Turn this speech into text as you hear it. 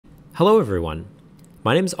Hello everyone,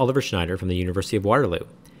 my name is Oliver Schneider from the University of Waterloo,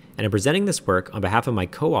 and I'm presenting this work on behalf of my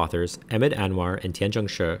co-authors Ahmed, Anwar, and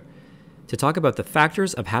Tianzheng to talk about the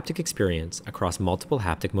factors of haptic experience across multiple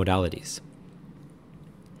haptic modalities.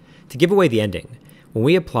 To give away the ending, when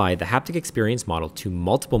we applied the haptic experience model to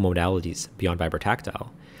multiple modalities beyond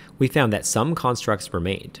vibrotactile, we found that some constructs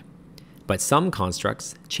remained, but some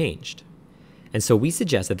constructs changed. And so we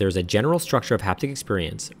suggest that there's a general structure of haptic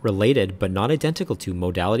experience related but not identical to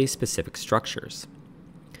modality-specific structures.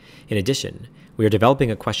 In addition, we are developing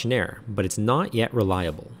a questionnaire, but it's not yet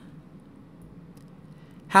reliable.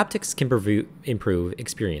 Haptics can improve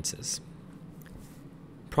experiences.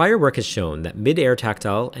 Prior work has shown that mid-air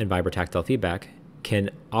tactile and vibrotactile feedback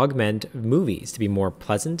can augment movies to be more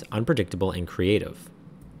pleasant, unpredictable, and creative.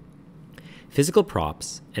 Physical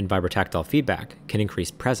props and vibrotactile feedback can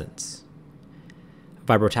increase presence.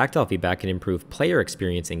 Vibrotactile feedback can improve player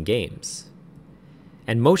experience in games.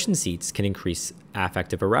 And motion seats can increase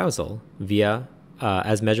affective arousal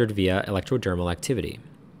as measured via electrodermal activity.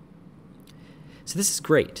 So this is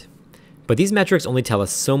great, but these metrics only tell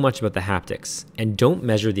us so much about the haptics and don't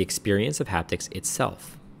measure the experience of haptics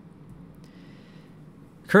itself.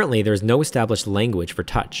 Currently, there is no established language for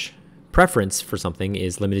touch. Preference for something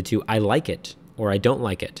is limited to I like it or I don't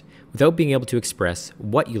like it, without being able to express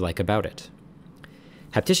what you like about it.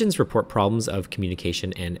 Hapticians report problems of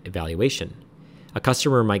communication and evaluation. A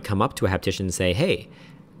customer might come up to a haptician and say, hey,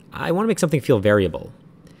 I want to make something feel variable,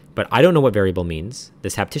 but I don't know what variable means.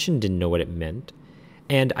 This haptician didn't know what it meant,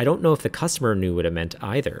 and I don't know if the customer knew what it meant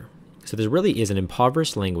either. So there really is an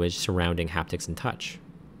impoverished language surrounding haptics and touch.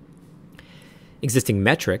 Existing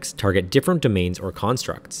metrics target different domains or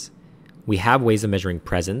constructs. We have ways of measuring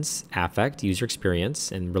presence, affect, user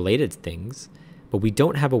experience, and related things, but we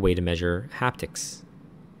don't have a way to measure haptics.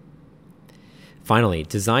 Finally,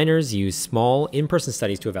 designers use small in-person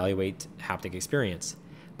studies to evaluate haptic experience,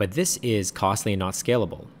 but this is costly and not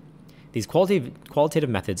scalable. These qualitative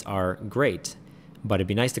methods are great, but it'd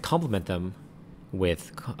be nice to complement them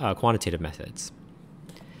with quantitative methods.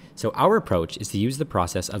 So our approach is to use the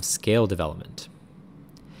process of scale development.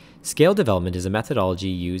 Scale development is a methodology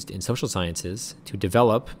used in social sciences to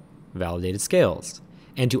develop validated scales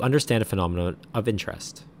and to understand a phenomenon of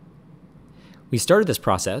interest. We started this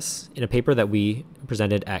process in a paper that we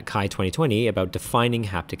presented at CHI 2020 about defining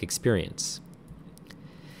haptic experience.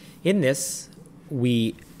 In this,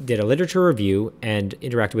 we did a literature review and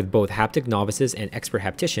interacted with both haptic novices and expert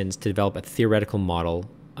hapticians to develop a theoretical model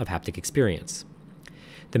of haptic experience.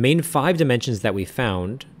 The main 5 dimensions that we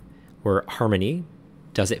found were harmony,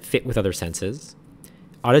 does it fit with other senses?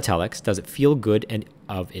 Autotelics, does it feel good and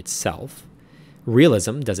of itself?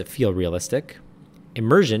 Realism, does it feel realistic?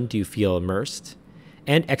 Immersion, do you feel immersed?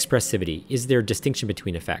 And expressivity, is there a distinction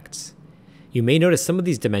between effects? You may notice some of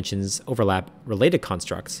these dimensions overlap related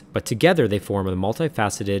constructs, but together they form a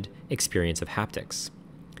multifaceted experience of haptics.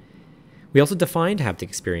 We also defined haptic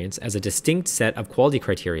experience as a distinct set of quality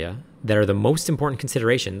criteria that are the most important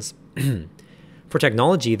considerations for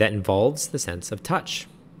technology that involves the sense of touch.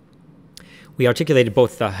 We articulated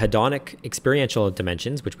both the hedonic experiential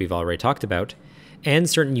dimensions, which we've already talked about, and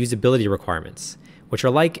certain usability requirements, which are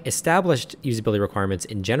like established usability requirements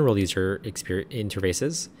in general user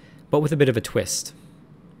interfaces, but with a bit of a twist.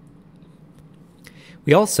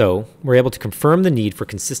 We also were able to confirm the need for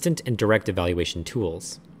consistent and direct evaluation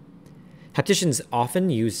tools. Hapticians often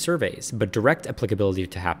use surveys, but direct applicability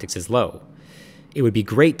to haptics is low. It would be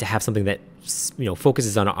great to have something that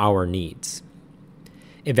focuses on our needs.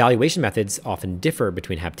 Evaluation methods often differ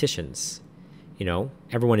between hapticians.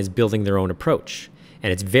 Everyone is building their own approach.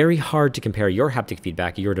 And it's very hard to compare your haptic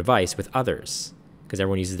feedback, your device, with others, because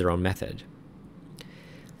everyone uses their own method.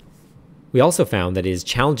 We also found that it is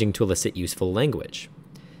challenging to elicit useful language.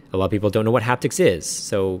 A lot of people don't know what haptics is,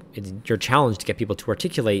 so you're challenged to get people to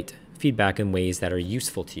articulate feedback in ways that are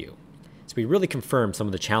useful to you. So we really confirmed some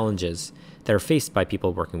of the challenges that are faced by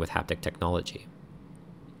people working with haptic technology.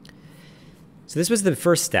 So this was the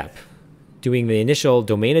first step, doing the initial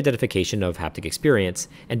domain identification of haptic experience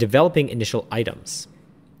and developing initial items.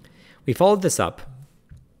 We followed this up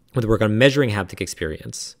with work on measuring haptic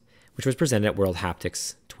experience, which was presented at World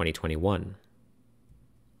Haptics 2021.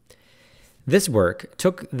 This work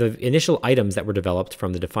took the initial items that were developed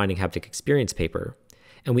from the Defining Haptic Experience paper,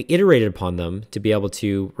 and we iterated upon them to be able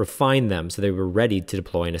to refine them so they were ready to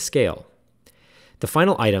deploy in a scale. The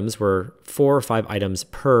final items were 4 or 5 items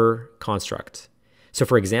per construct. So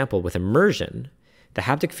for example, with immersion, the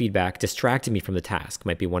haptic feedback distracted me from the task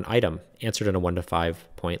might be 1 item, answered on a 1 to 5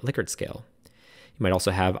 point Likert scale. You might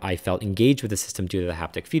also have, I felt engaged with the system due to the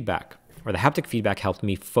haptic feedback, or the haptic feedback helped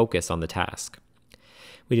me focus on the task.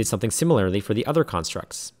 We did something similarly for the other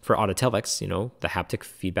constructs. For autotelics, the haptic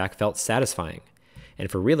feedback felt satisfying. And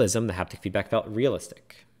for realism, the haptic feedback felt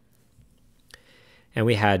realistic. And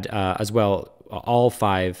we had, as well, all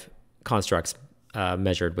 5 constructs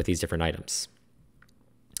measured with these different items.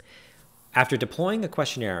 After deploying a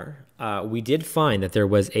questionnaire, we did find that there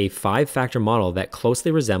was a 5-factor model that closely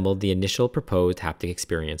resembled the initial proposed haptic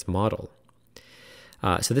experience model.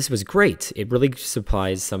 So this was great. It really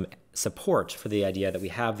supplies some support for the idea that we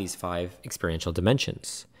have these 5 experiential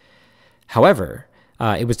dimensions. However,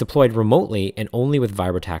 it was deployed remotely and only with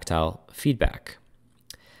vibrotactile feedback.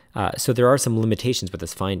 So there are some limitations with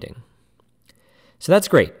this finding. So that's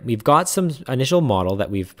great. We've got some initial model that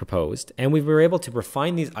we've proposed, and we were able to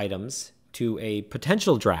refine these items to a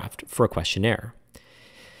potential draft for a questionnaire.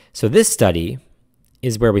 So this study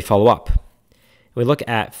is where we follow up. We look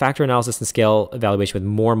at factor analysis and scale evaluation with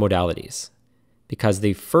more modalities, because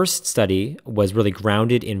the first study was really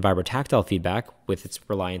grounded in vibrotactile feedback with its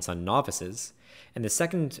reliance on novices, and the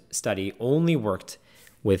second study only worked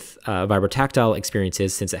with vibrotactile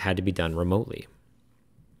experiences since it had to be done remotely.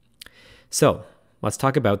 So let's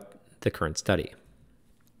talk about the current study.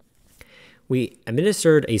 We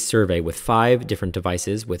administered a survey with 5 different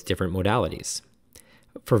devices with different modalities.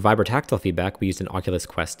 For vibrotactile feedback, we used an Oculus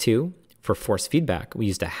Quest 2. For force feedback, we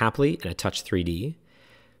used a Haply and a Touch 3D.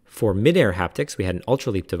 For midair haptics, we had an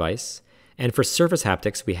Ultraleap device. And for surface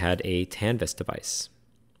haptics, we had a Tanvis device.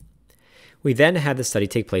 We then had the study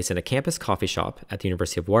take place in a campus coffee shop at the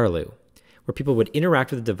University of Waterloo, where people would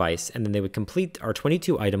interact with the device and then they would complete our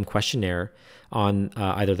 22-item questionnaire on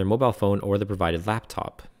either their mobile phone or the provided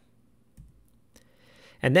laptop.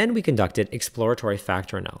 And then we conducted exploratory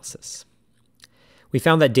factor analysis. We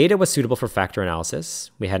found that data was suitable for factor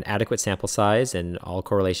analysis. We had an adequate sample size and all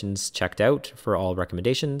correlations checked out for all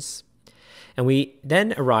recommendations. And we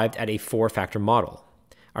then arrived at a 4-factor model.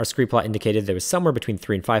 Our scree plot indicated there was somewhere between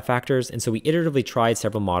 3 and 5 factors, and so we iteratively tried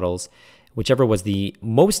several models. Whichever was the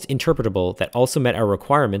most interpretable that also met our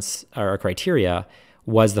requirements, our criteria,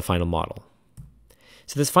 was the final model.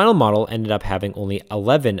 So this final model ended up having only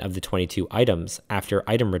 11 of the 22 items after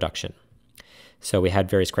item reduction. So we had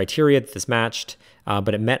various criteria that this matched,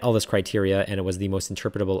 but it met all this criteria, and it was the most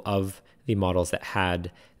interpretable of the models that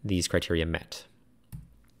had these criteria met.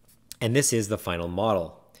 And this is the final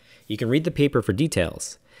model. You can read the paper for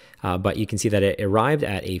details, but you can see that it arrived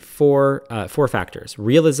at a 4 factors: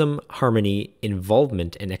 realism, harmony,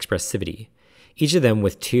 involvement, and expressivity, each of them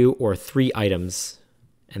with 2 or 3 items,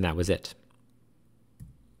 and that was it.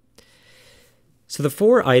 So the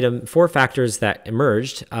 4 factors that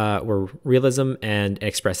emerged were realism and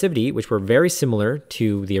expressivity, which were very similar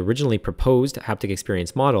to the originally proposed haptic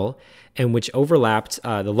experience model, and which overlapped,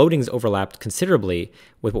 the loadings overlapped considerably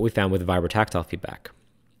with what we found with vibrotactile feedback.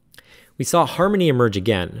 We saw harmony emerge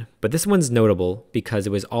again, but this one's notable because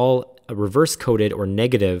it was all reverse-coded or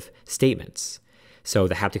negative statements. So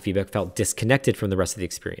the haptic feedback felt disconnected from the rest of the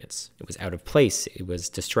experience. It was out of place. It was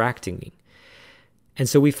distracting me. And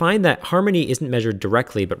so we find that harmony isn't measured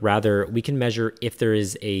directly, but rather we can measure if there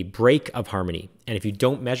is a break of harmony. And if you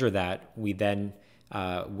don't measure that, we then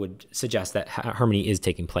would suggest that harmony is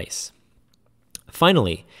taking place.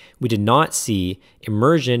 Finally, we did not see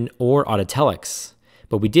immersion or autotelics,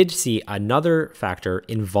 but we did see another factor,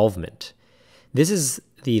 involvement. This is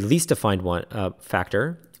the least defined one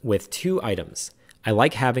factor with 2 items. I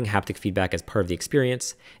like having haptic feedback as part of the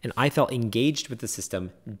experience, and I felt engaged with the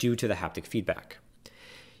system due to the haptic feedback.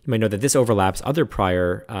 You might know that this overlaps other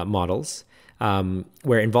prior models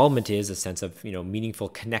where involvement is a sense of meaningful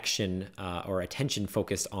connection or attention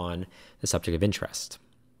focused on the subject of interest.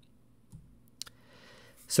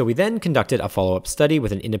 So we then conducted a follow-up study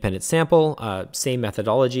with an independent sample, same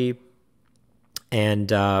methodology, and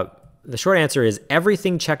the short answer is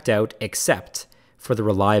everything checked out except for the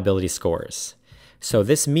reliability scores. So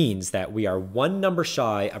this means that we are 1 number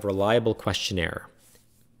shy of reliable questionnaire,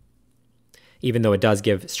 even though it does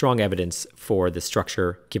give strong evidence for the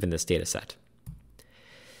structure given this data set.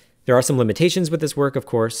 There are some limitations with this work, of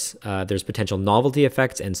course. There's potential novelty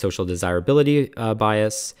effects and social desirability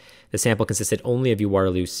bias. The sample consisted only of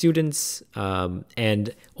UWaterloo students,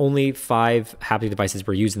 and only 5 haptic devices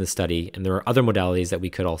were used in the study, and there are other modalities that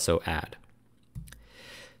we could also add.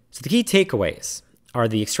 So the key takeaways are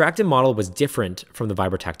the extracted model was different from the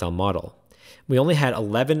vibrotactile model. We only had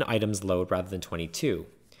 11 items load rather than 22.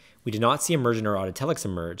 We did not see immersion or autotelics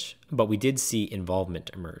emerge, but we did see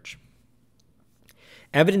involvement emerge.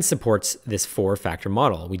 Evidence supports this 4-factor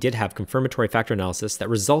model. We did have confirmatory factor analysis that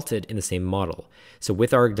resulted in the same model. So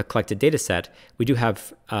with our collected data set, we do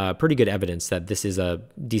have pretty good evidence that this is a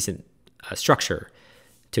decent structure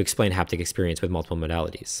to explain haptic experience with multiple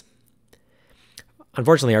modalities.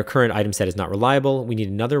 Unfortunately, our current item set is not reliable. We need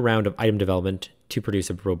another round of item development to produce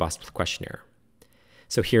a robust questionnaire.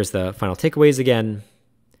 So here's the final takeaways again,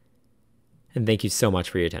 and thank you so much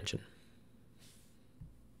for your attention.